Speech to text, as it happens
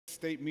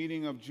state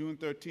meeting of June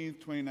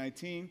 13th,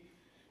 2019,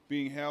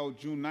 being held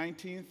June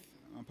 19th.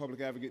 Public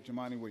Advocate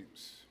Jemani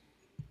Williams.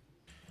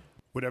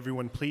 Would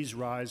everyone please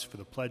rise for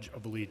the Pledge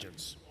of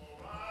Allegiance?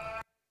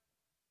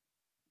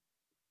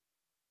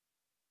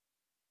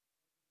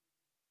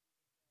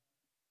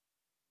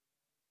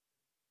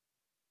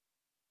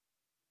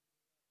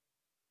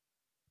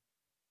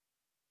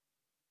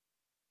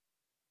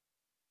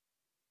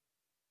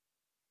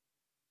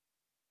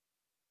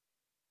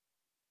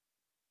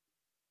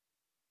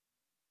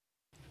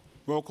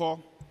 Roll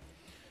call.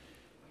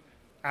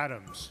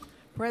 Adams.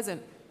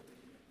 Present.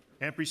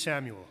 Ampry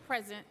Samuel.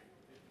 Present.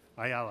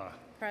 Ayala.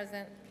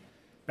 Present.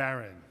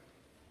 Barron.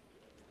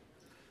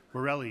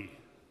 Morelli.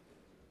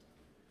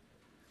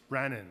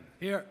 Brannan.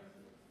 Here.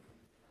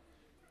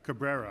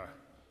 Cabrera.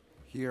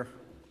 Here.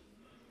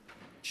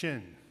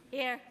 Chin.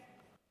 Here.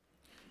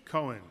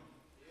 Cohen.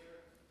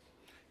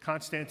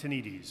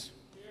 Constantinides.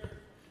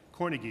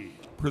 Cornegie.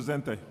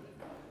 Presente.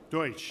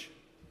 Deutsch.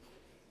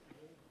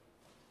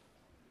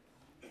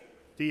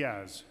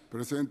 Diaz.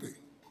 Presente.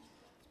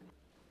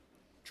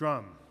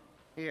 Drum.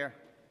 Here.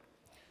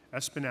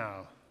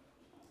 Espinal.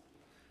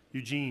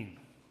 Eugene.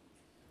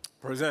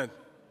 Present.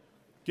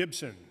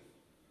 Gibson.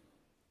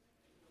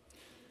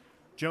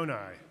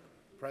 Jonai.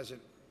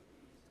 Present.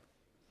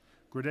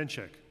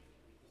 Grodenchik.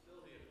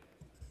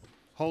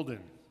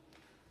 Holden.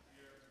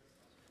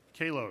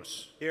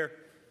 Kalos. Here.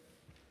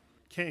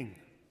 King.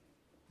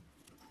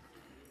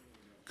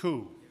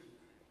 Koo.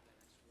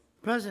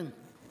 Present.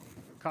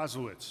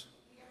 Kozlowitz.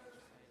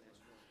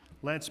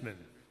 Lanceman.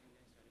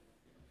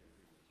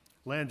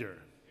 Lander.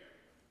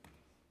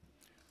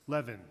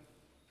 Levin.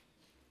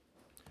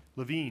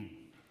 Levine.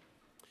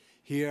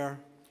 Here.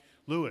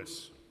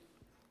 Lewis.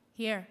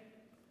 Here.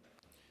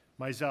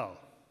 Mizell.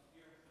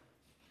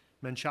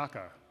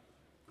 Menchaca.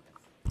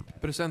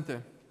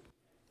 Presente.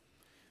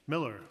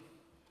 Miller.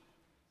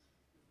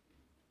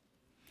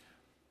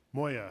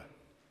 Moya.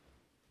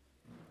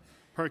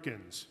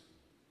 Perkins.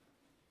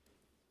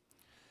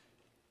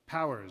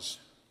 Powers.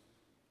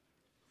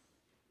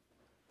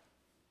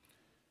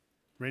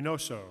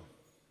 Reynoso.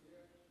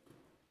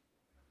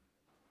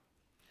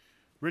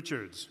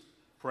 Richards.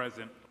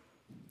 Present.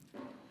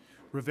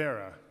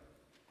 Rivera.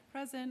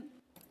 Present.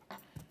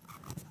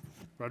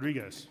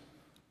 Rodriguez.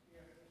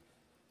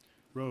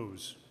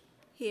 Rose.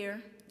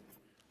 Here.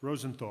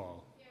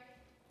 Rosenthal.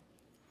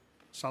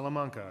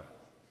 Salamanca.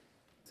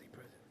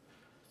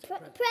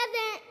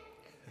 Present.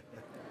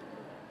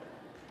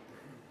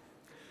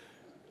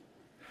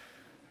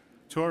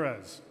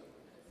 Torres.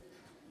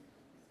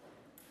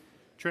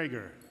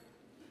 Traeger.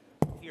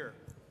 Here.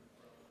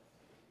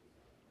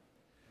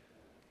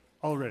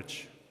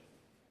 Ulrich.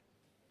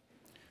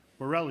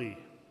 Borelli.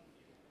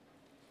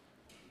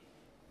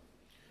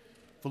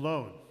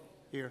 Vallone.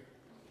 Here.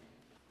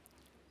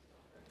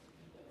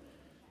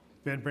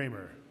 Van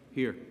Bramer.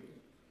 Here.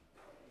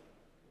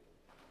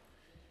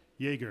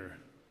 Yeager.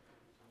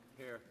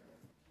 Here.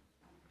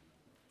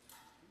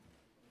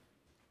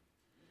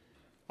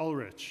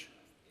 Ulrich.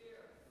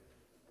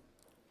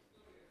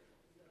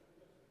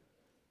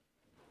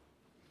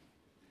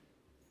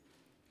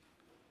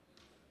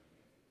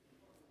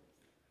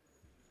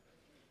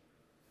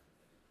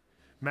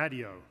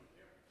 Madio.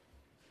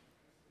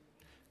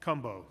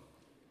 Cumbo.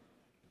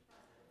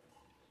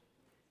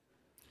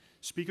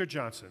 Speaker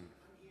Johnson.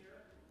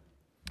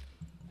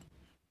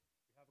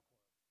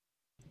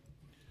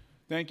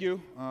 Thank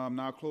you.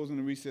 Now closing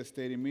the recess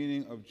stated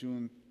meeting of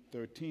June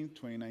 13th,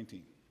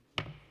 2019.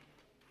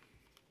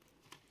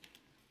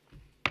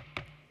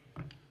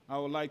 I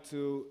would like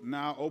to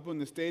now open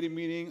the stated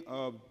meeting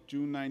of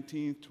June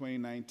 19th,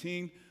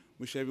 2019.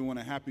 Wish everyone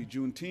a happy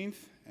Juneteenth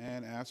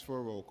and ask for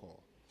a roll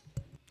call.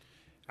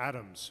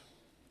 Adams.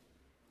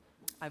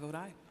 I vote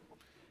aye.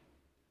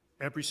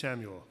 Ampry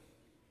Samuel.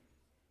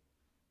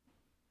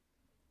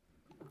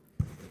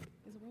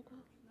 Is it roll call?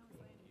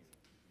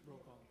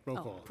 Roll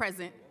Oh, call.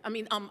 present.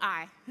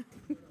 Aye.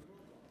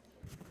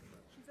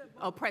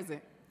 Oh,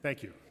 present.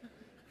 Thank you.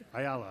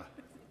 Ayala.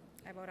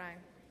 I vote aye.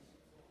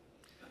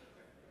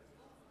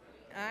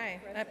 Aye.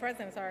 Not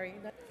present, sorry.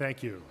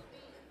 Thank you.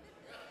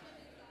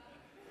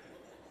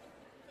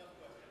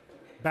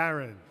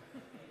 Barron.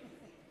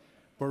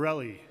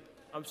 Borelli.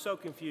 I'm so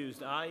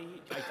confused. I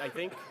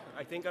think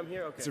I'm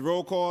here. Okay. It's a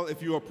roll call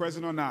if you are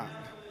present or not.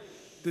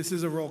 This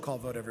is a roll call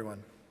vote,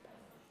 everyone.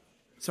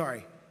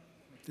 Sorry.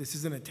 This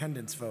is an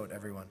attendance vote,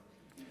 everyone.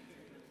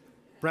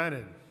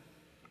 Brannan.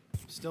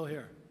 Still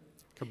here.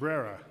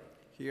 Cabrera.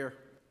 Here.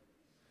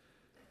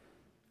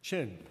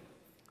 Chin.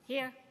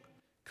 Here.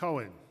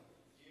 Cohen.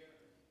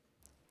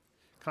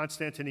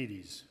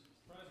 Constantinides.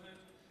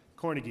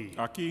 Cornegie.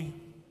 Aki.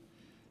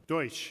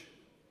 Deutsch.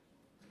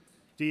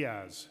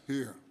 Diaz.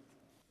 Here.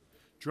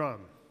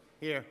 Drum.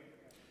 Here.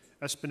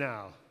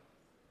 Espinal.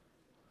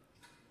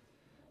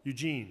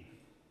 Eugene.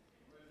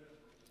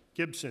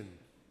 Gibson.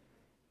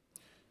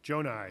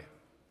 Jonai.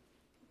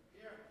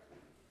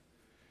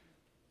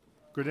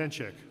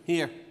 Grodenchik.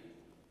 Here.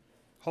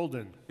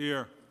 Holden.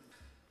 Here.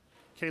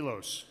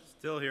 Kalos.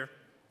 Still here.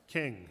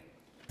 King.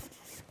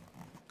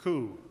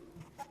 Koo.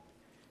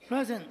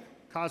 Present.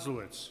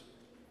 Kozlowitz.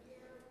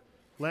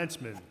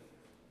 Landsman.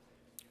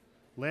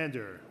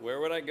 Lander. Where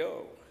would I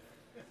go?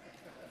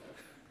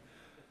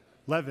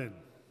 Levin.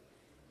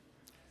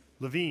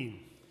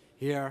 Levine.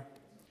 Here.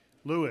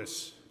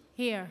 Lewis.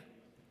 Here.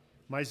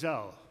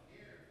 Mizell.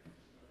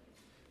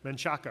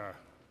 Menchaca.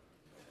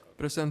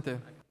 Presente.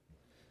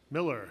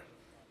 Miller.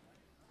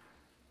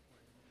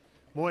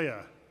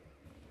 Moya.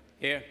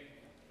 Here.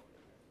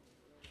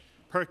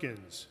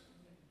 Perkins.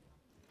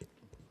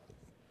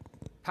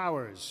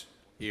 Powers.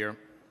 Here.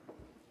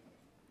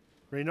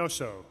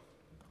 Reynoso.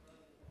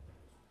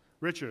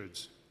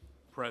 Richards.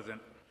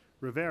 Present.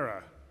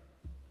 Rivera.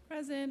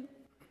 Present.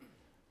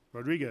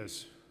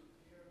 Rodriguez.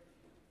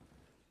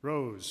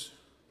 Rose.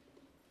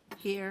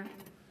 Here.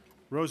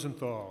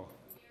 Rosenthal.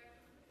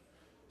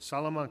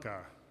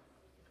 Salamanca.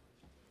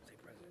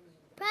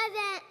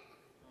 Present.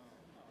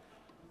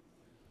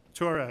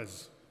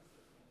 Torres.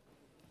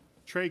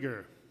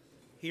 Traeger.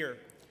 Here.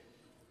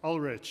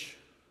 Ulrich.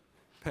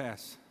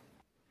 Pass.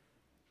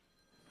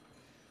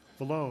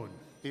 Valone.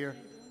 Here.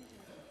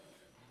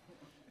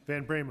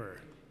 Van Bramer.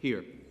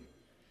 Here.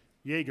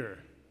 Yeager.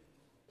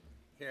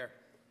 Here.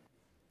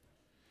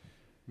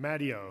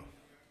 Matteo.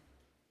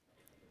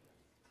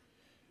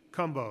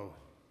 Cumbo.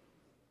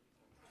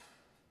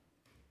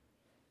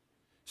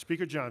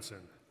 Speaker Johnson.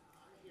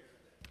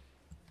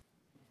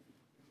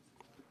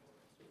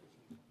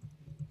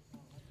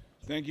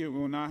 Thank you. We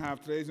will now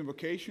have today's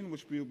invocation,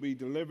 which will be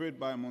delivered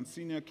by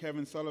Monsignor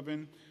Kevin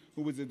Sullivan,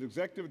 who is the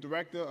Executive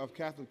Director of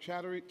Catholic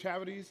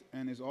Charities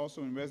and is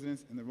also in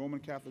residence in the Roman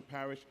Catholic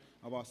Parish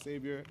of Our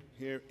Savior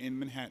here in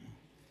Manhattan.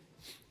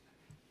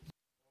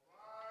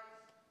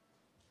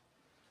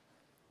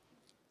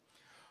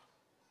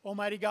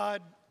 Almighty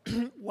God,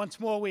 once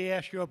more we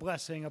ask your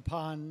blessing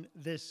upon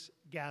this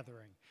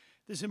gathering,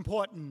 this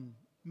important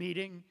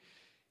meeting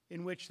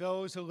in which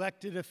those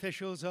elected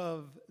officials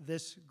of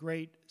this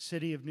great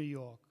city of New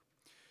York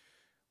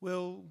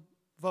will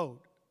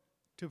vote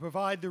to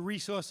provide the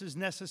resources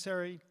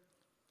necessary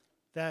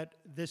that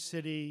this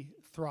city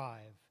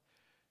thrive,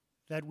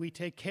 that we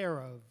take care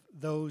of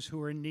those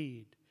who are in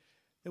need,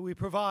 that we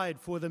provide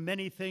for the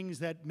many things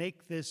that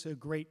make this a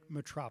great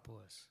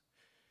metropolis.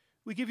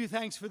 We give you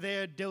thanks for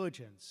their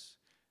diligence,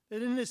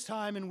 that in this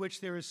time in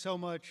which there is so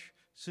much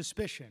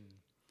suspicion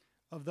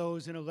of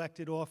those in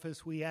elected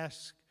office, we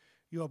ask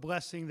your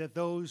blessing that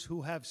those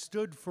who have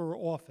stood for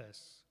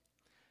office,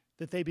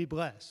 that they be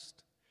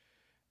blessed.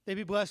 They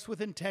be blessed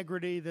with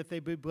integrity, that they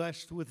be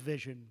blessed with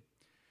vision.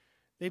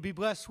 They be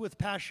blessed with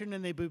passion,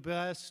 and they be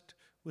blessed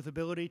with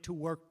ability to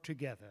work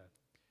together.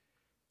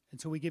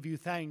 And so we give you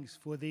thanks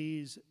for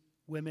these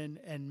women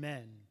and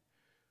men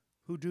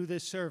who do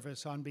this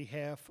service on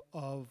behalf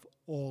of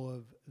all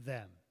of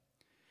them.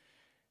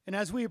 And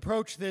as we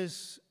approach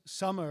this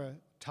summer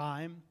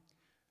time,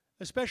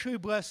 especially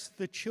bless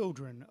the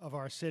children of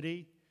our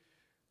city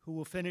who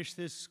will finish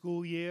this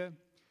school year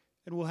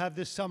and will have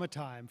this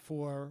summertime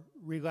for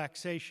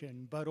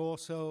relaxation, but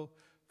also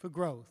for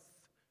growth,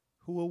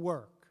 who will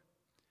work.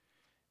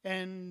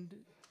 And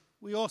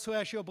we also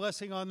ask your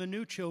blessing on the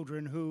new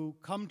children who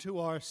come to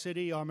our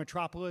city, our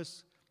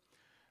metropolis,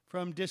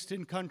 from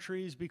distant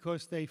countries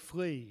because they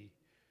flee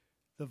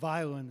the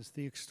violence,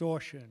 the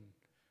extortion,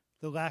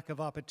 the lack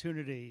of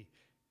opportunity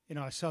in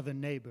our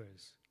southern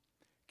neighbors.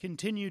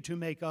 Continue to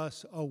make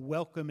us a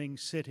welcoming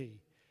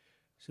city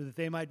so that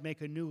they might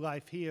make a new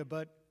life here,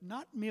 but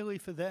not merely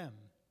for them,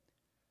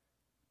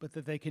 but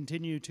that they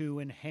continue to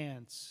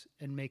enhance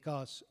and make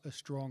us a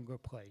stronger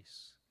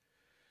place.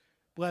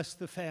 Bless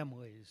the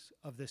families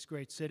of this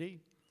great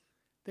city.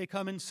 They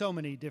come in so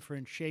many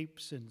different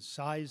shapes and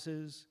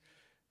sizes.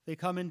 They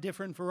come in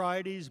different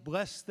varieties.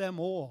 Bless them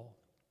all,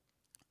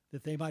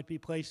 that they might be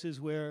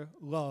places where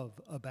love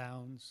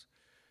abounds,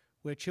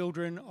 where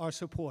children are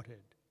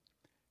supported,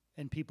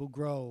 and people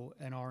grow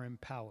and are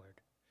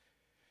empowered.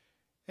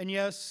 And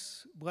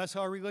yes, bless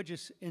our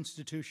religious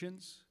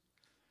institutions,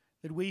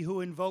 that we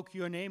who invoke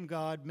your name,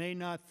 God, may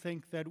not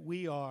think that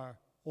we are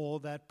all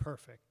that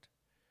perfect,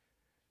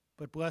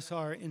 but bless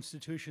our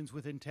institutions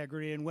with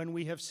integrity, and when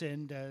we have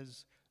sinned,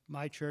 as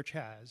my church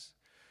has,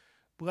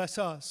 bless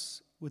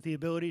us with the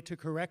ability to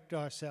correct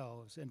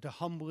ourselves and to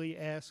humbly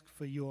ask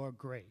for your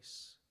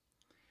grace.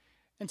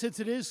 And since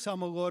it is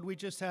summer, Lord, we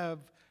just have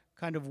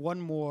kind of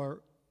one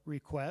more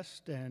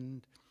request,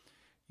 and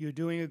you're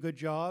doing a good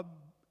job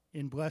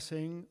in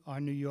blessing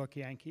our New York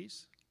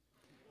Yankees.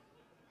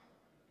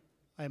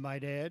 I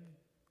might add,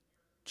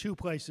 2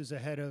 places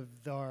ahead of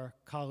our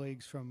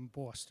colleagues from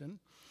Boston.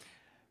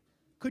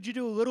 Could you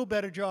do a little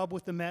better job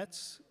with the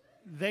Mets?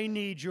 They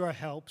need your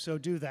help, so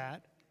do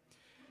that.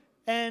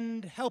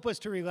 And help us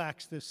to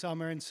relax this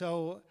summer, and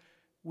so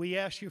we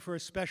ask you for a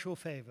special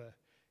favor.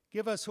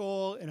 Give us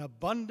all an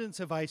abundance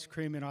of ice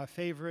cream in our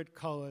favorite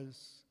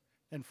colors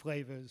and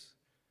flavors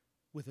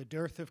with a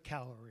dearth of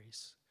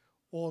calories.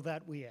 All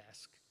that we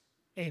ask.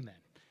 Amen.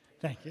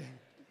 Thank you.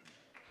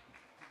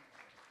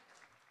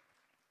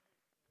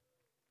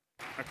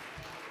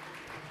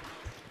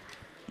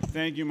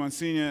 Thank you,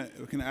 Monsignor.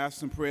 We can ask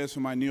some prayers for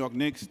my New York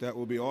Knicks. That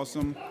will be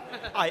awesome.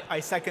 I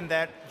second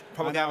that. I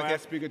Public now Advocate.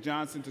 ask Speaker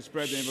Johnson to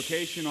spread the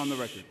invocation on the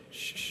record.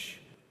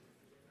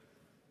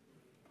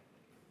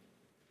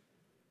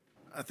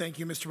 Thank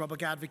you, Mr.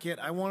 Public Advocate.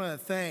 I want to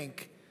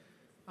thank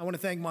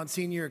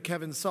Monsignor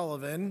Kevin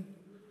Sullivan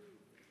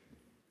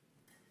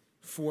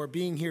for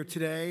being here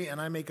today,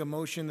 and I make a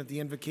motion that the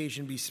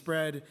invocation be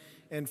spread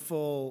in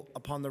full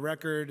upon the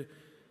record.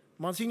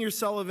 Monsignor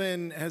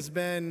Sullivan has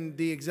been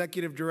the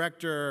executive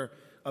director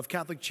of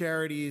Catholic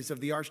Charities of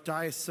the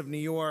Archdiocese of New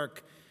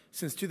York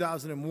since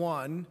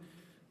 2001,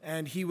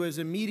 and he was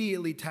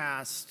immediately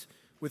tasked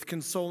with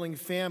consoling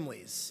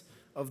families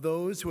of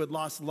those who had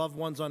lost loved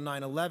ones on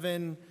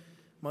 9/11.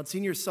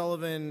 Monsignor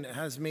Sullivan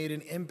has made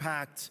an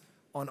impact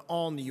on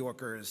all New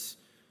Yorkers.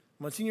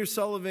 Monsignor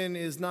Sullivan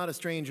is not a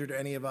stranger to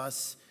any of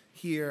us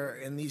here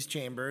in these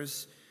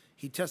chambers.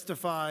 He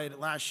testified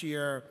last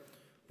year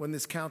when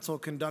this council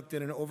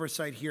conducted an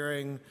oversight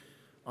hearing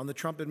on the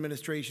Trump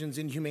administration's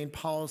inhumane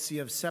policy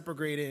of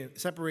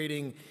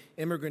separating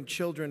immigrant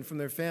children from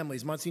their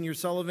families. Monsignor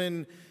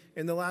Sullivan,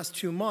 in the last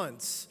 2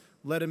 months,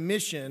 led a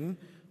mission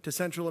to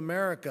Central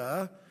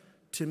America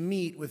to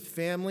meet with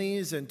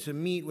families and to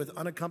meet with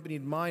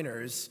unaccompanied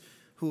minors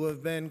who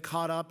have been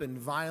caught up in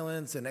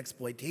violence and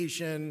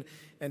exploitation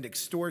and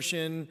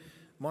extortion.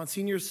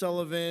 Monsignor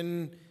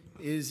Sullivan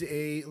is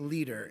a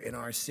leader in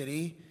our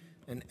city,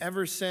 and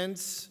ever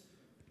since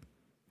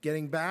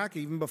getting back,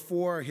 even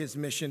before his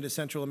mission to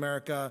Central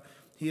America,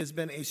 he has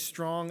been a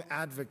strong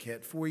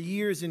advocate for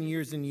years and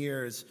years and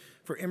years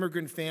for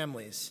immigrant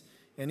families,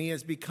 and he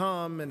has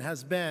become and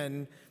has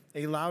been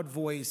a loud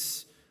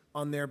voice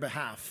on their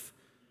behalf.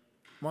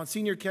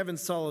 Monsignor Kevin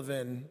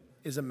Sullivan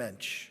is a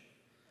mensch.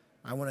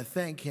 I want to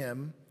thank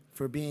him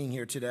for being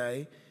here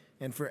today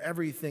and for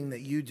everything that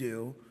you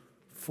do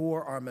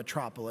for our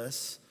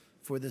metropolis,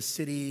 for the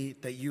city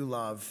that you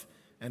love,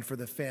 and for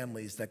the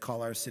families that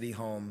call our city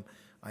home.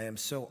 I am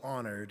so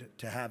honored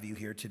to have you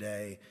here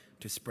today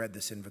to spread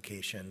this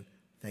invocation.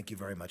 Thank you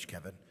very much,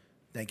 Kevin.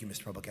 Thank you,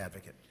 Mr. Public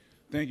Advocate.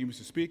 Thank you,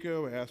 Mr.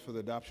 Speaker. We ask for the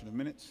adoption of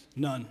minutes.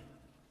 None.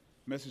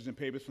 Messages and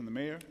papers from the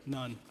mayor.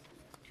 None.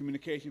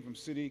 Communication from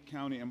city,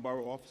 county, and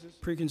borough offices.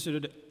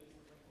 Preconsidered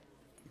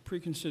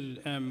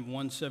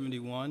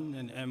M171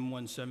 and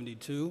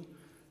M172.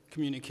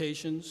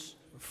 Communications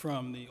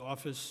from the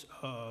Office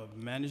of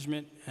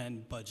Management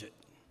and Budget.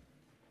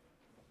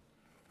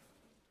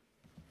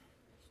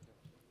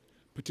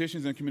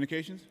 Petitions and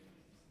communications.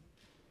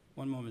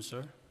 One moment,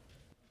 sir.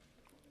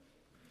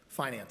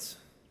 Finance.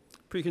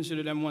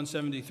 Preconsidered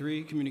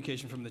M173.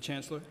 Communication from the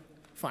Chancellor.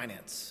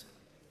 Finance.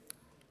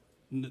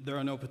 There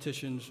are no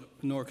petitions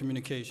nor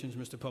communications,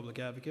 Mr. Public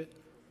Advocate.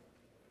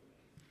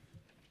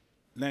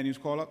 Land use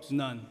call-ups.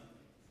 None.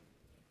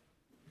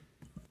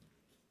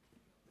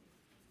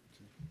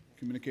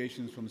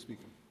 Communications from the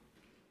speaker.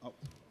 Oh.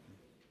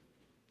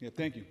 Yeah,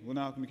 thank you. We'll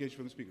now have communication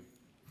from the speaker.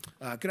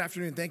 Good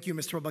afternoon. Thank you,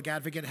 Mr. Public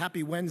Advocate.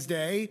 Happy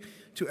Wednesday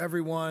to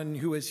everyone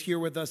who is here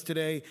with us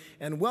today,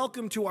 and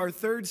welcome to our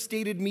third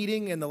stated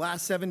meeting in the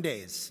last 7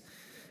 days.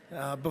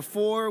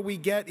 Before we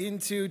get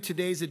into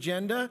today's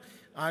agenda,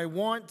 I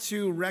want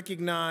to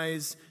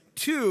recognize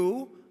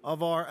 2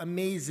 of our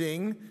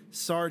amazing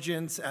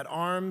sergeants at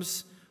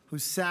arms who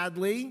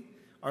sadly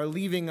are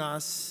leaving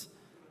us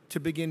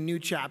to begin new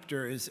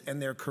chapters in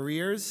their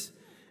careers.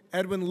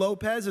 Edwin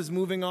Lopez is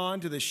moving on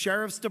to the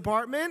Sheriff's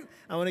Department.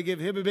 I want to give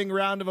him a big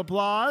round of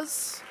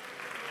applause.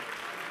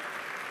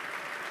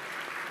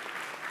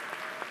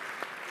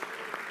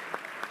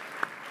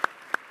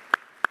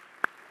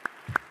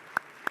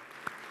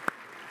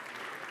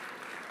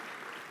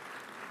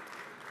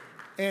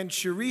 And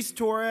Charisse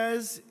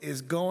Torres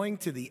is going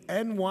to the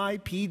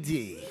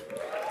NYPD.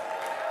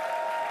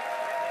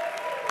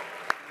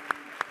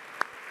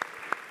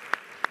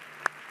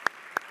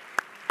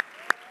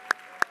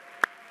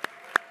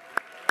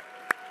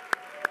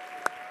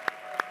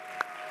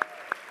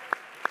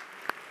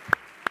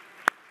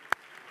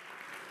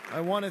 I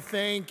want to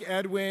thank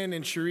Edwin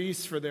and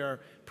Charisse for their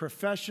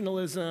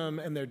professionalism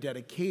and their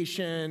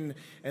dedication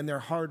and their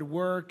hard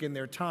work and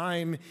their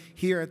time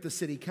here at the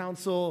City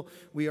Council.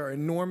 We are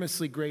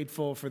enormously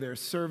grateful for their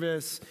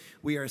service.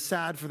 We are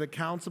sad for the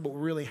council, but we're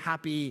really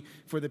happy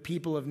for the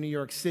people of New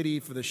York City,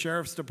 for the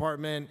Sheriff's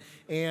Department,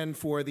 and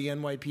for the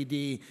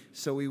NYPD.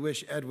 So we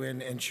wish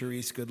Edwin and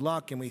Charisse good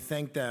luck, and we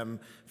thank them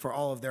for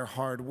all of their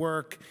hard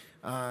work.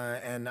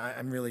 And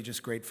I'm really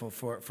just grateful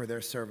for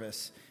their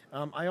service.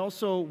 I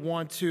also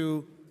want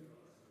to...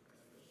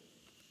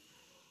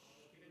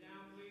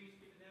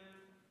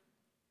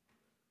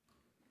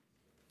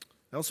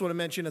 I also want to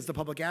mention, as the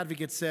Public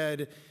Advocate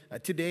said,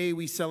 today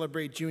we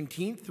celebrate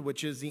Juneteenth,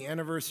 which is the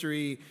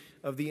anniversary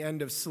of the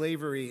end of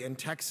slavery in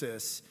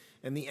Texas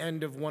and the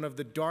end of one of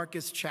the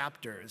darkest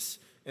chapters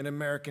in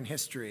American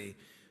history.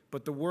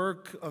 But the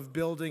work of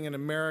building an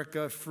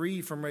America free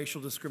from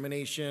racial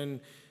discrimination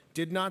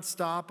did not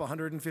stop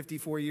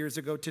 154 years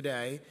ago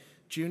today.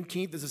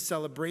 Juneteenth is a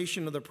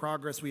celebration of the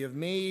progress we have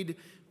made,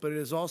 but it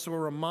is also a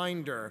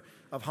reminder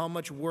of how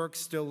much work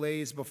still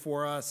lays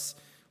before us.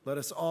 Let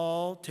us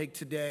all take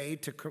today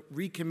to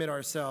recommit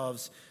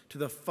ourselves to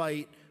the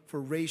fight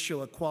for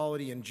racial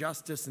equality and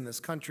justice in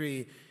this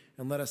country,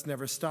 and let us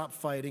never stop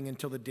fighting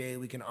until the day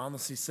we can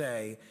honestly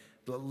say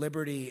that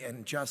liberty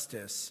and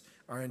justice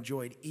are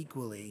enjoyed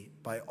equally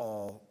by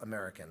all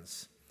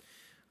Americans.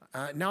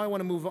 Now I want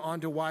to move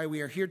on to why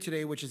we are here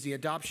today, which is the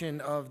adoption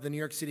of the New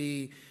York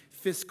City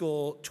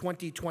fiscal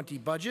 2020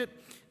 budget.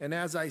 And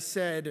as I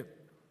said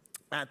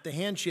at the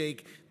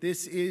handshake,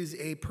 this is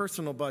a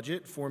personal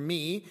budget for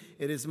me.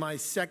 It is my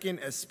second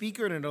as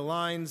Speaker, and it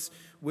aligns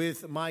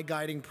with my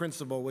guiding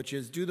principle, which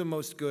is do the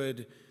most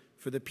good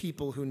for the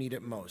people who need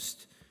it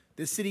most.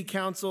 This City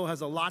Council has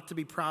a lot to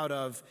be proud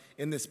of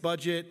in this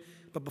budget,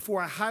 but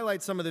before I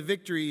highlight some of the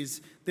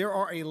victories, there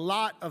are a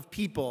lot of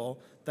people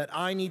that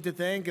I need to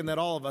thank and that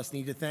all of us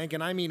need to thank,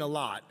 and I mean a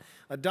lot.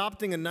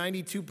 Adopting a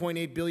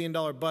 $92.8 billion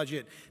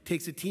budget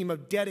takes a team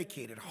of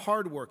dedicated,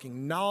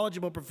 hardworking,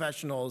 knowledgeable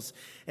professionals,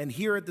 and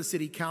here at the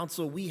City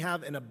Council, we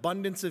have an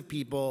abundance of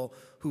people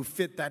who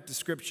fit that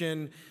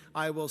description.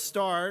 I will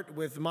start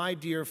with my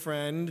dear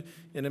friend,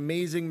 an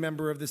amazing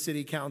member of the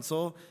City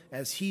Council,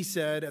 as he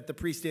said at the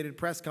pre-stated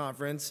press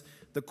conference,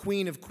 the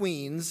Queen of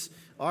Queens,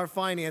 our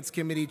Finance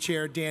Committee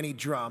Chair, Danny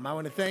Drum. I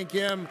want to thank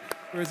him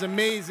for his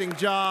amazing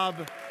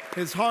job,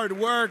 his hard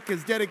work,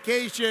 his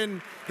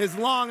dedication, his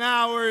long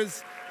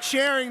hours,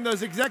 chairing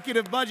those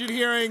executive budget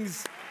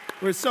hearings.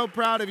 We're so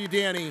proud of you,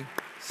 Danny.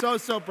 So,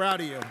 so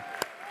proud of you.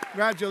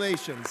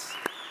 Congratulations.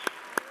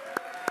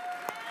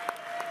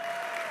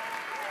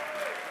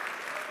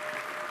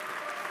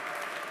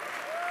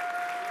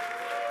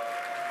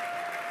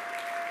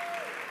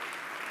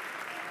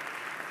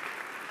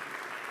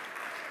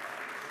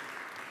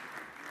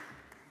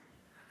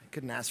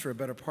 Couldn't ask for a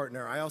better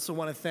partner. I also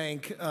want to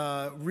thank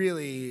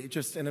really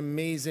just an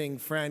amazing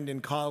friend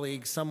and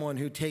colleague, someone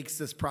who takes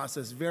this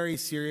process very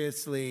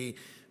seriously,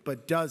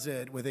 but does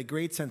it with a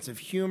great sense of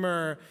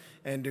humor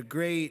and a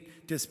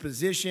great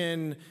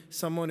disposition,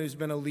 someone who's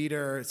been a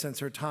leader since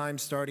her time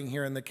starting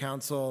here in the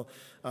council,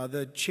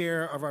 the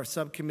chair of our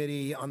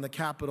subcommittee on the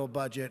capital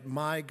budget,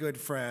 my good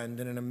friend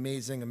and an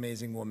amazing,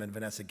 amazing woman,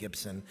 Vanessa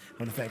Gibson.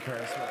 I want to thank her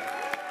as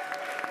well.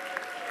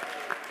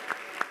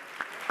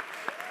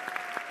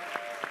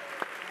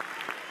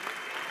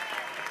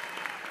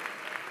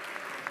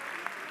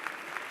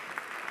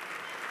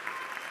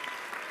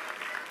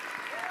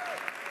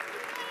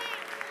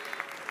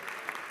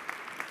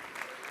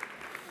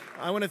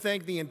 I want to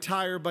thank the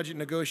entire budget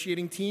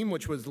negotiating team,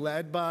 which was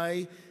led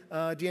by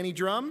Danny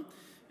Drum.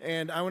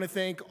 And I want to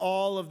thank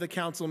all of the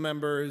council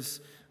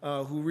members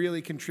who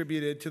really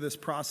contributed to this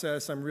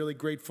process. I'm really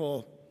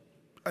grateful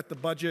at the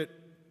budget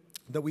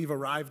that we've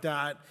arrived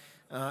at.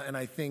 And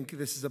I think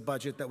this is a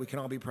budget that we can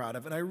all be proud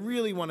of. And I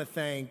really want to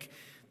thank,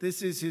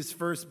 this is his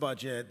first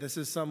budget. This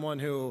is someone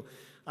who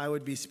I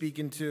would be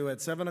speaking to at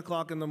 7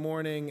 o'clock in the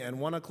morning and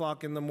 1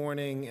 o'clock in the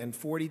morning and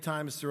 40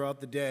 times throughout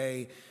the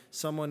day,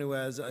 someone who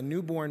has a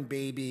newborn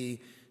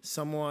baby,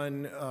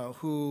 someone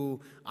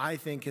who I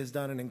think has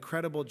done an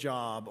incredible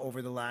job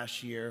over the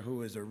last year,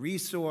 who is a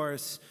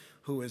resource,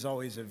 who is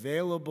always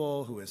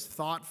available, who is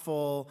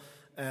thoughtful,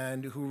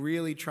 and who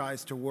really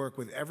tries to work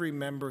with every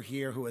member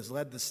here, who has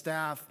led the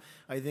staff,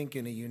 I think,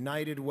 in a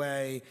united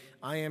way.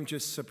 I am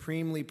just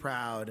supremely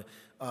proud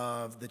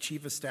of the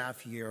Chief of Staff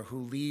here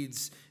who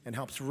leads and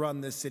helps run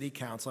this City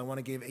Council. I want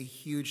to give a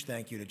huge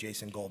thank you to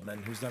Jason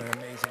Goldman, who's done an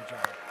amazing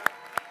job.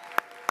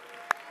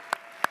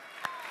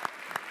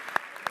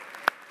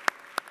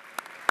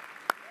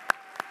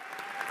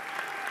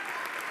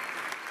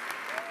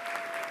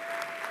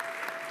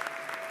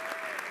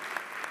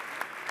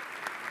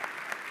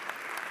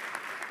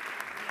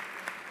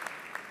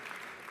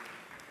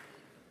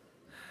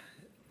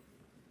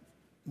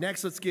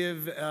 Next, let's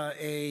give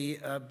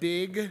a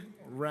big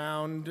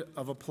round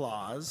of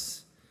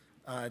applause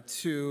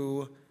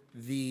to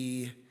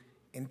the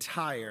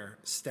entire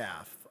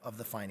staff of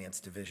the Finance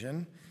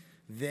Division.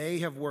 They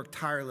have worked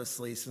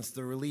tirelessly since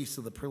the release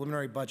of the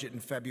preliminary budget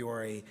in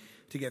February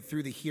to get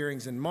through the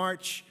hearings in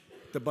March,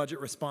 the budget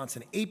response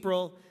in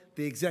April,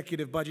 the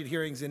executive budget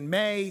hearings in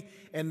May,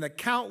 and the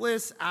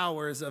countless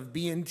hours of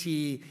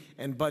B&T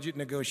and budget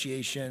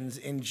negotiations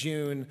in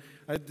June.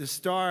 To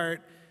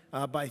start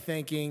by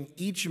thanking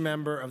each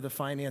member of the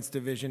Finance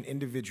Division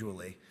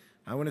individually.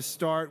 I want to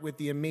start with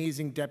the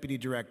amazing deputy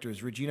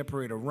directors, Regina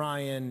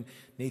Pareto-Ryan,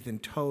 Nathan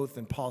Toth,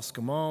 and Paul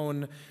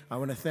Scamone. I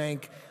want to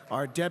thank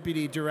our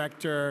deputy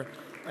director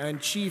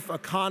and chief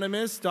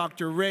economist,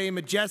 Dr. Ray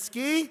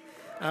Majeski.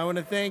 I want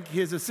to thank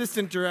his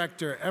assistant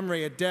director,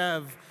 Emre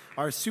Adev,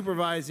 our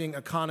supervising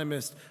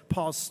economist,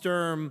 Paul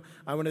Sturm.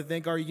 I want to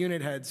thank our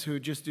unit heads who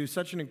just do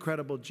such an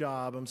incredible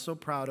job. I'm so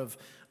proud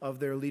of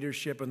their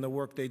leadership and the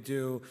work they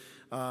do.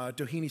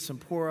 Doheny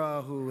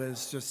Sampura, who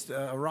is just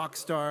a rock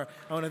star.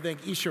 I want to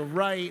thank Isha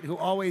Wright, who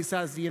always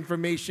has the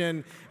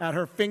information at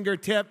her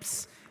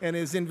fingertips and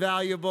is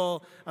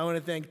invaluable. I want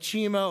to thank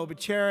Chima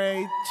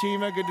Obichere.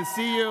 Chima, good to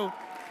see you.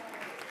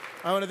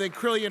 I want to thank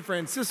Krillian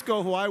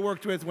Francisco, who I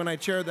worked with when I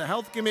chaired the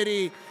Health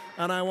Committee.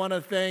 And I want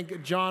to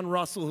thank John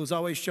Russell, who's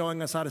always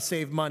showing us how to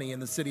save money in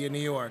the city of New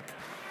York.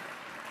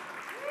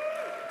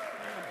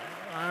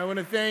 I want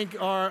to thank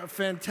our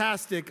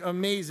fantastic,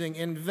 amazing,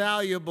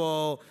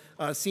 invaluable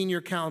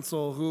senior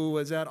counsel who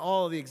was at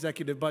all of the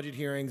executive budget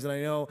hearings, and I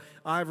know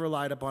I've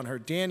relied upon her.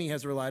 Danny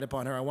has relied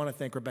upon her. I want to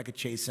thank Rebecca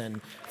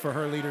Chasen for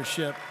her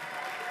leadership.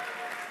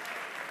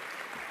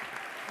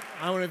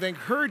 I want to thank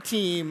her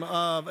team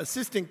of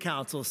assistant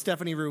counsel,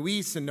 Stephanie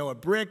Ruiz and Noah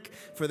Brick,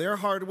 for their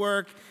hard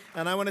work.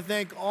 And I want to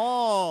thank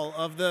all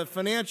of the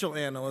financial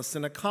analysts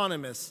and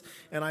economists.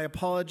 And I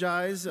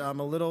apologize, I'm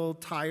a little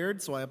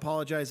tired, so I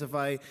apologize if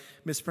I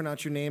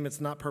mispronounce your name.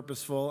 It's not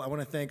purposeful. I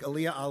want to thank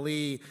Aliyah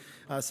Ali,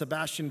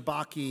 Sebastian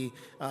Baki,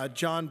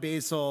 John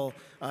Basil,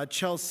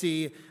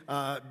 Chelsea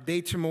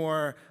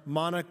Baytamor,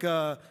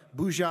 Monica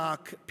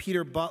Bujak,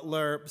 Peter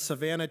Butler,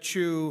 Savannah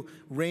Chu,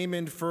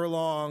 Raymond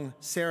Furlong,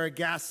 Sarah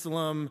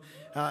Gastelum,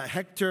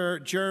 Hector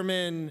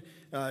German,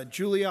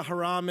 Julia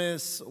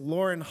Haramis,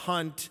 Lauren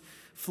Hunt,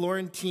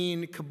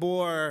 Florentine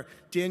Cabor,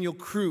 Daniel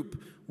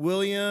Krupp,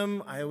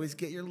 William, I always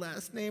get your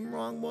last name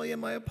wrong,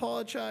 William, I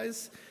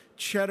apologize,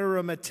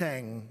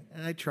 Chederamateng,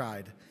 I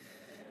tried.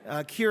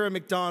 Kira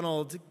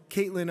McDonald,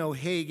 Caitlin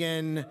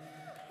O'Hagan,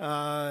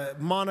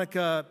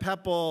 Monica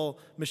Peppel,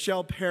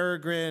 Michelle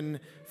Peregrine,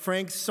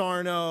 Frank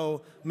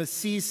Sarno,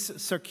 Masis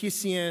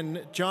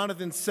Sarkisian,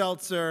 Jonathan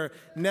Seltzer,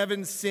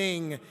 Nevin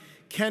Singh,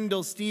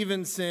 Kendall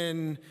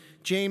Stevenson,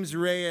 James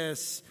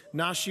Reyes,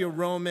 Nashia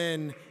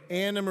Roman,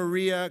 Anna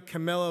Maria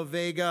Camilo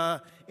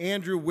Vega,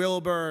 Andrew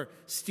Wilbur,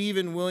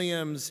 Stephen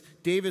Williams,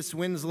 Davis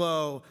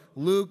Winslow,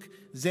 Luke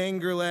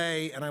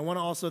Zangerle, and I want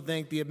to also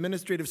thank the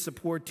administrative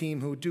support team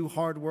who do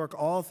hard work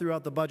all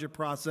throughout the budget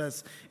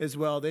process as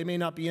well. They may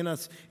not be in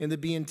the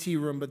B&T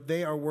room, but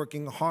they are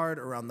working hard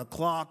around the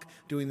clock,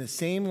 doing the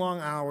same long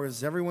hours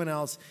as everyone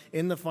else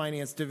in the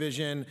finance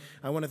division.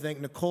 I want to thank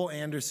Nicole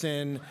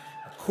Anderson,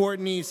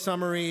 Courtney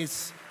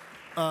Summaries,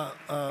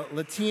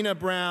 Latina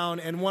Brown,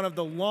 and one of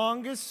the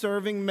longest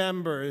serving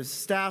members,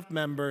 staff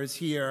members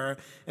here,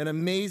 an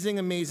amazing,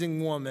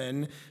 amazing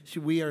woman.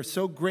 We are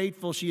so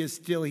grateful she is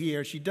still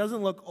here. She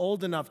doesn't look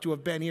old enough to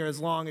have been here as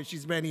long as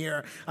she's been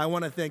here. I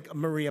want to thank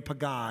Maria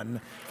Pagan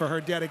for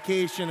her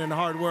dedication and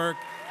hard work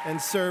and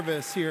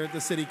service here at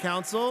the City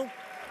Council.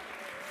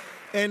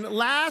 And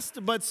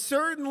last but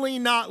certainly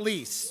not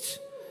least,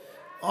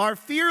 our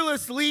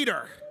fearless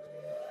leader,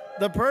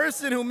 the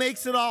person who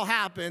makes it all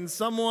happen,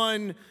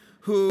 someone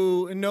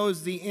who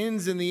knows the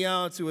ins and the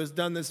outs, who has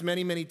done this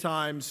many, many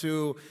times,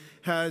 who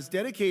has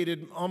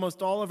dedicated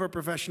almost all of her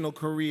professional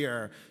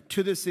career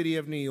to the City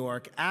of New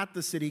York at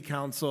the City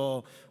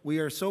Council. We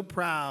are so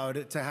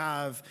proud to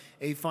have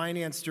a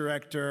finance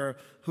director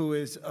who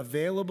is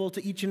available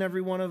to each and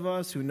every one of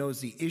us, who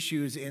knows the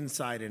issues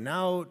inside and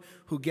out,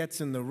 who gets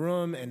in the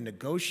room and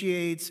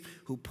negotiates,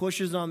 who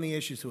pushes on the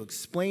issues, who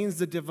explains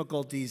the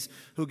difficulties,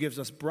 who gives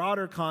us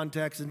broader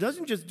context, and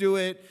doesn't just do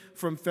it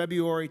from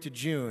February to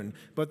June,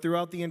 but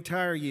throughout the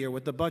entire year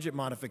with the budget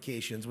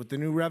modifications, with the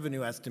new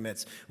revenue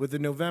estimates, with the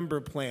November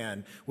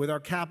plan, with our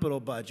capital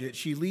budget.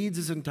 She leads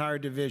this entire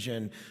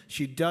division.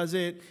 She does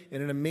it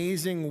in an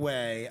amazing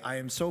way. I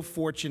am so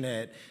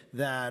fortunate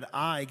that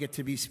I get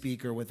to be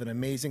speaker with an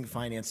amazing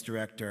finance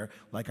director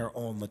like our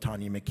own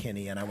LaTanya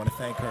McKinney, and I want to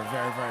thank her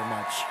very, very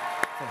much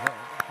for her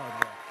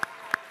hard work.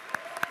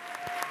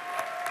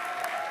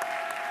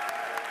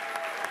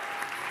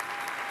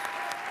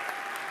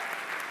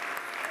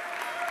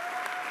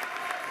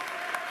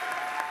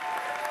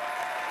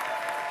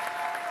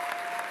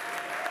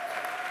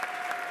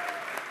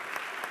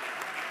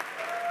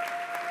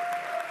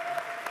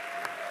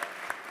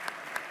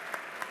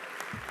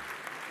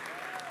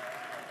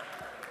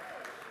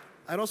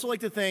 I'd also like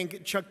to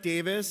thank Chuck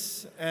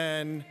Davis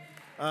and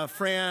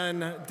Fran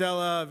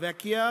Della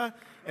Vecchia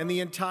and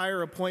the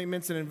entire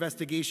Appointments and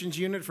Investigations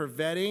Unit for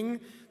vetting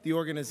the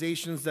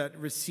organizations that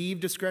receive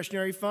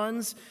discretionary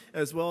funds,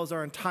 as well as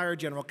our entire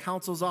General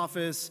Counsel's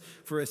office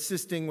for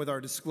assisting with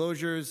our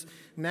disclosures.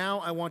 Now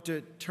I want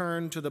to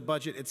turn to the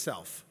budget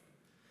itself.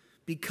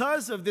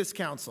 Because of this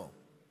council,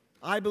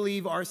 I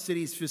believe our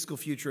city's fiscal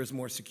future is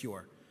more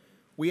secure.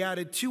 We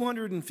added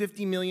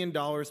 $250 million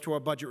to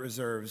our budget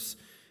reserves,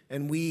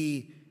 and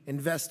we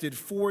invested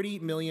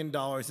 $40 million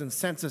in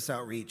census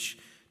outreach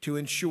to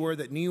ensure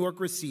that New York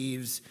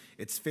receives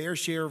its fair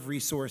share of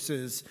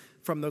resources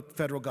from the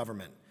federal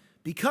government.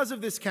 Because of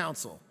this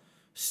council,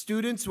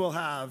 students will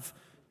have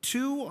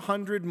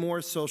 200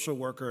 more social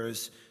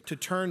workers to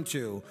turn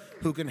to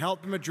who can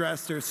help them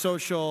address their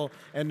social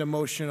and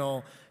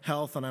emotional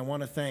health. And I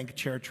want to thank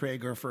Chair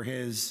Traeger for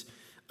his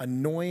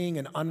annoying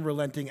and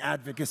unrelenting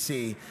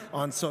advocacy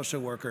on social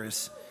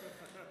workers.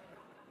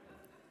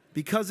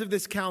 Because of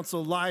this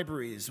council,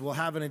 libraries will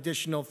have an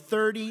additional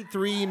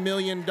 $33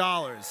 million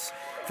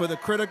for the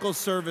critical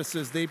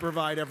services they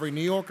provide every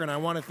New Yorker, and I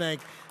want to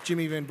thank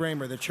Jimmy Van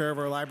Bramer, the chair of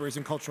our Libraries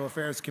and Cultural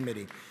Affairs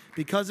Committee.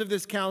 Because of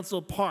this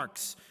council,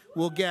 parks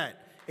will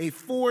get a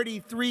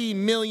 $43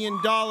 million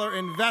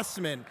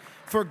investment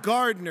for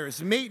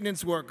gardeners,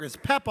 maintenance workers,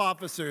 PEP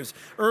officers,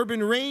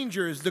 urban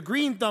rangers, the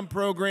Green Thumb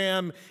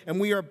program,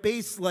 and we are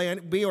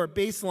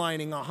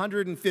baselining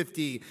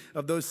 150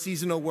 of those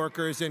seasonal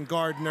workers and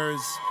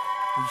gardeners.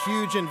 A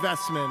huge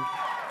investment.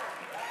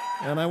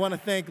 And I want to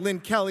thank Lynn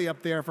Kelly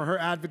up there for her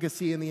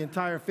advocacy and the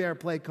entire Fair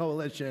Play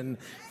Coalition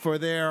for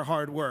their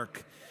hard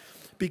work.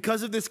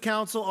 Because of this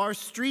council, our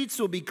streets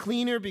will be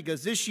cleaner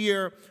because this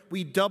year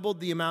we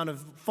doubled the amount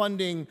of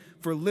funding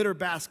for litter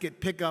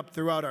basket pickup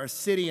throughout our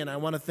city. And I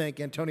want to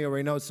thank Antonio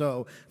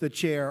Reynoso, the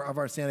chair of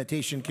our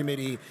sanitation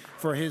committee,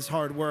 for his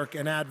hard work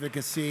and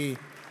advocacy.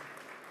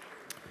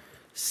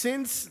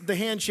 Since the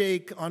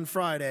handshake on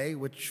Friday,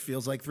 which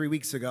feels like 3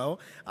 weeks ago,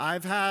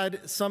 I've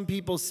had some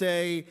people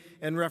say,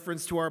 in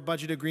reference to our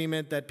budget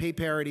agreement, that pay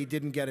parity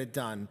didn't get it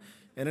done.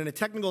 And in a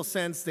technical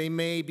sense, they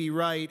may be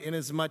right in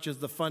as much as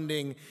the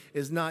funding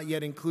is not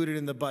yet included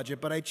in the budget.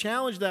 But I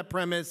challenge that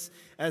premise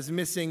as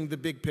missing the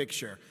big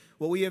picture.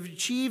 What we have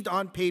achieved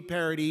on pay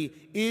parity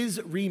is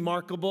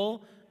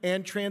remarkable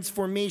and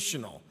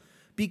transformational.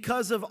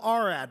 Because of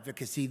our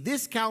advocacy,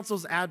 this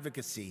council's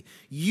advocacy,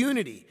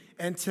 unity,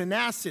 and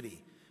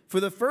tenacity, for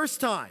the first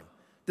time,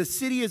 the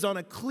city is on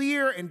a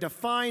clear and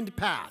defined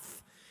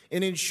path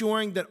in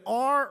ensuring that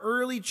our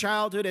early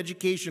childhood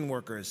education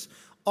workers,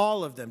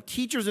 all of them,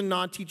 teachers and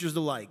non-teachers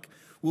alike,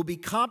 will be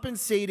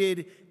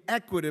compensated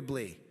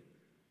equitably.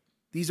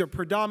 These are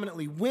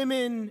predominantly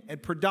women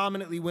and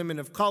predominantly women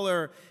of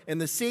color, and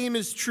the same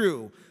is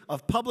true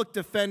of public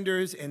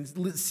defenders and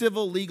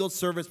civil legal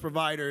service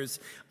providers.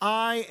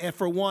 I,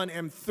 for one,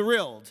 am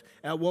thrilled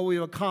at what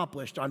we've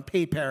accomplished on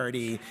pay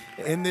parity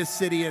in this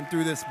city and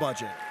through this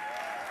budget.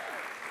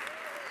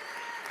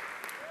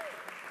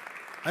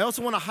 I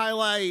also want to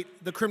highlight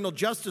the criminal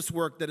justice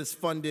work that is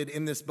funded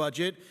in this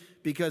budget,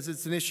 because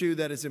it's an issue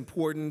that is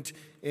important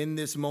in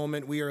this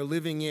moment we are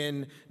living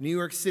in. New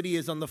York City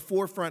is on the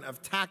forefront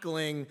of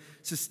tackling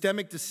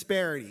systemic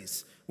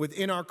disparities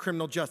within our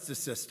criminal justice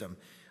system.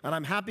 And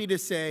I'm happy to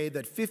say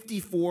that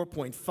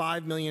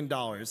 $54.5 million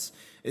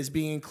is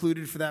being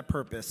included for that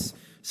purpose.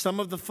 Some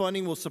of the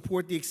funding will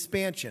support the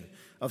expansion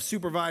of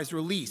supervised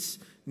release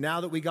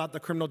now that we got the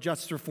criminal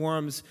justice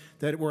reforms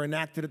that were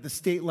enacted at the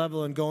state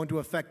level and go into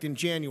effect in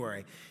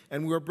January.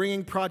 And we're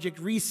bringing Project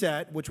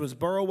Reset, which was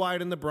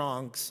borough-wide in the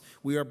Bronx,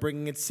 we are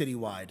bringing it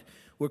citywide.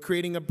 We're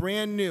creating a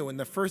brand new and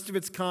the first of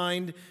its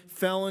kind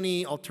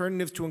felony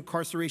alternatives to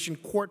incarceration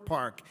court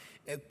part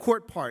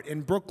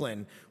in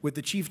Brooklyn with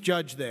the chief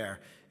judge there.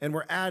 And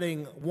we're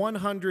adding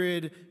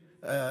 100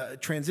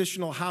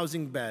 transitional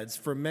housing beds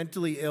for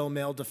mentally ill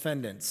male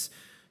defendants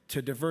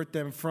to divert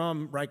them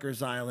from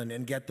Rikers Island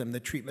and get them the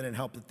treatment and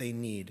help that they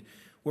need.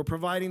 We're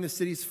providing the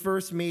city's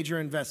first major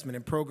investment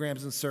in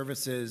programs and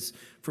services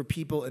for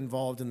people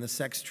involved in the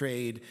sex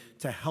trade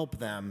to help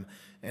them.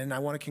 And I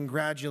want to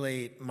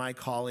congratulate my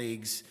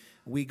colleagues.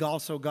 We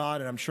also got,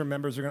 and I'm sure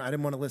members are going to, I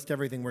didn't want to list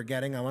everything we're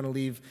getting. I want to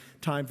leave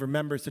time for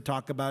members to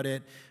talk about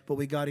it. But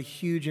we got a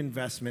huge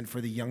investment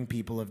for the young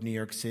people of New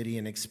York City,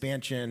 an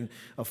expansion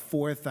of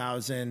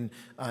 4,000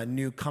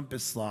 new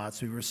Compass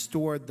slots. We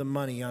restored the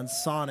money on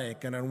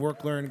Sonic and on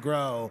Work, Learn,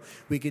 Grow.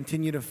 We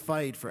continue to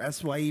fight for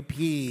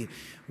SYEP.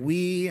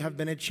 We have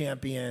been a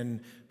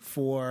champion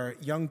for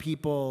young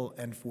people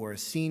and for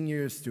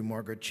seniors through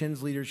Margaret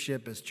Chin's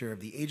leadership as chair of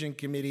the Aging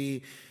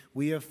Committee.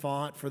 We have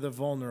fought for the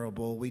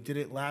vulnerable. We did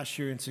it last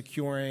year in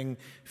securing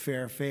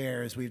fair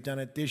fares. We've done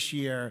it this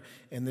year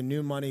in the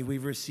new money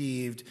we've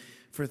received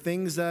for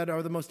things that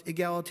are the most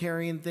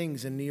egalitarian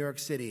things in New York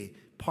City: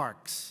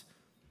 parks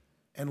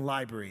and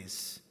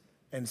libraries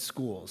and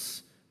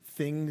schools,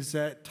 things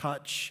that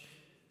touch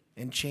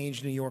and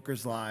change New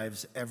Yorkers'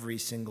 lives every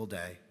single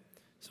day.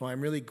 So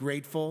I'm really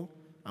grateful.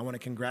 I want to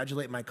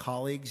congratulate my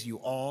colleagues. You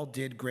all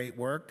did great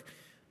work.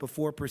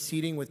 Before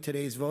proceeding with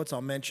today's votes,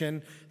 I'll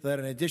mention that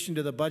in addition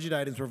to the budget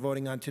items we're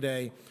voting on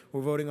today,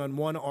 we're voting on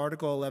one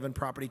Article 11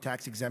 property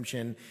tax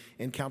exemption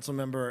in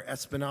Councilmember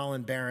Espinal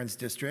and Barron's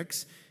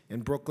districts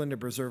in Brooklyn to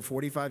preserve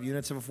 45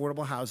 units of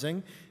affordable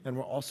housing. And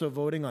we're also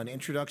voting on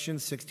Introduction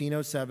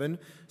 1607,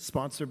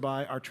 sponsored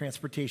by our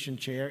transportation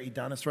chair,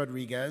 Idanis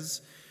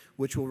Rodriguez,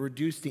 which will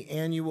reduce the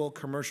annual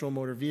commercial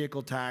motor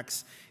vehicle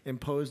tax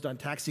imposed on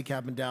taxi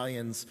cab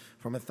medallions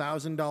from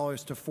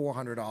 $1,000 to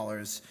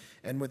 $400.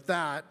 And with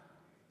that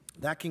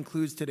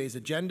concludes today's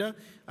agenda.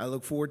 I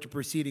look forward to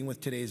proceeding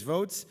with today's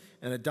votes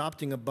and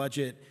adopting a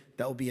budget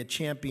that will be a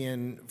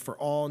champion for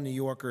all New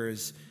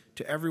Yorkers.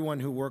 To everyone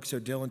who worked so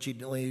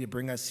diligently to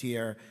bring us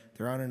here,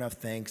 there aren't enough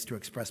thanks to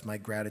express my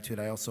gratitude.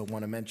 I also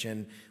want to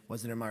mention,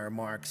 wasn't in my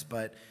remarks,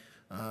 but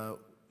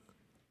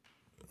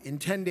in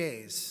 10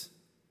 days,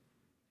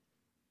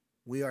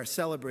 we are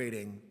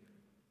celebrating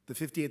the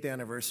 50th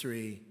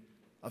anniversary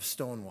of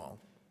Stonewall,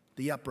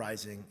 the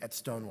uprising at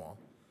Stonewall,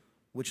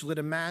 which lit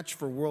a match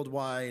for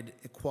worldwide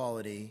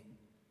equality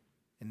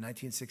in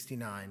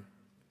 1969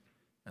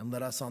 and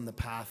led us on the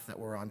path that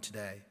we're on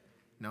today.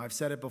 Now, I've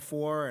said it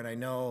before, and I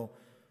know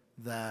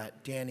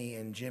that Danny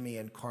and Jimmy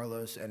and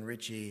Carlos and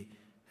Richie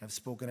have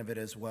spoken of it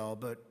as well,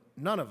 but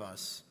none of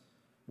us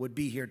would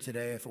be here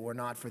today if it were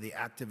not for the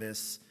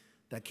activists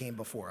that came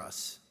before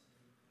us.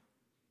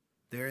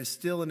 There is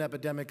still an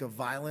epidemic of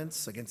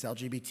violence against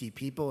LGBT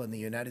people in the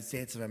United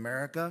States of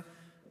America,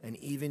 and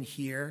even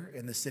here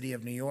in the city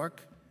of New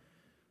York.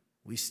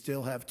 We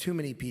still have too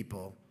many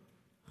people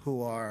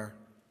who are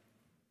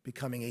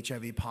becoming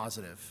HIV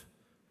positive.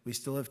 We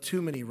still have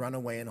too many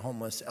runaway and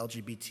homeless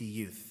LGBT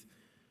youth.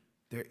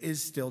 There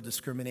is still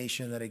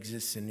discrimination that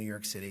exists in New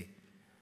York City.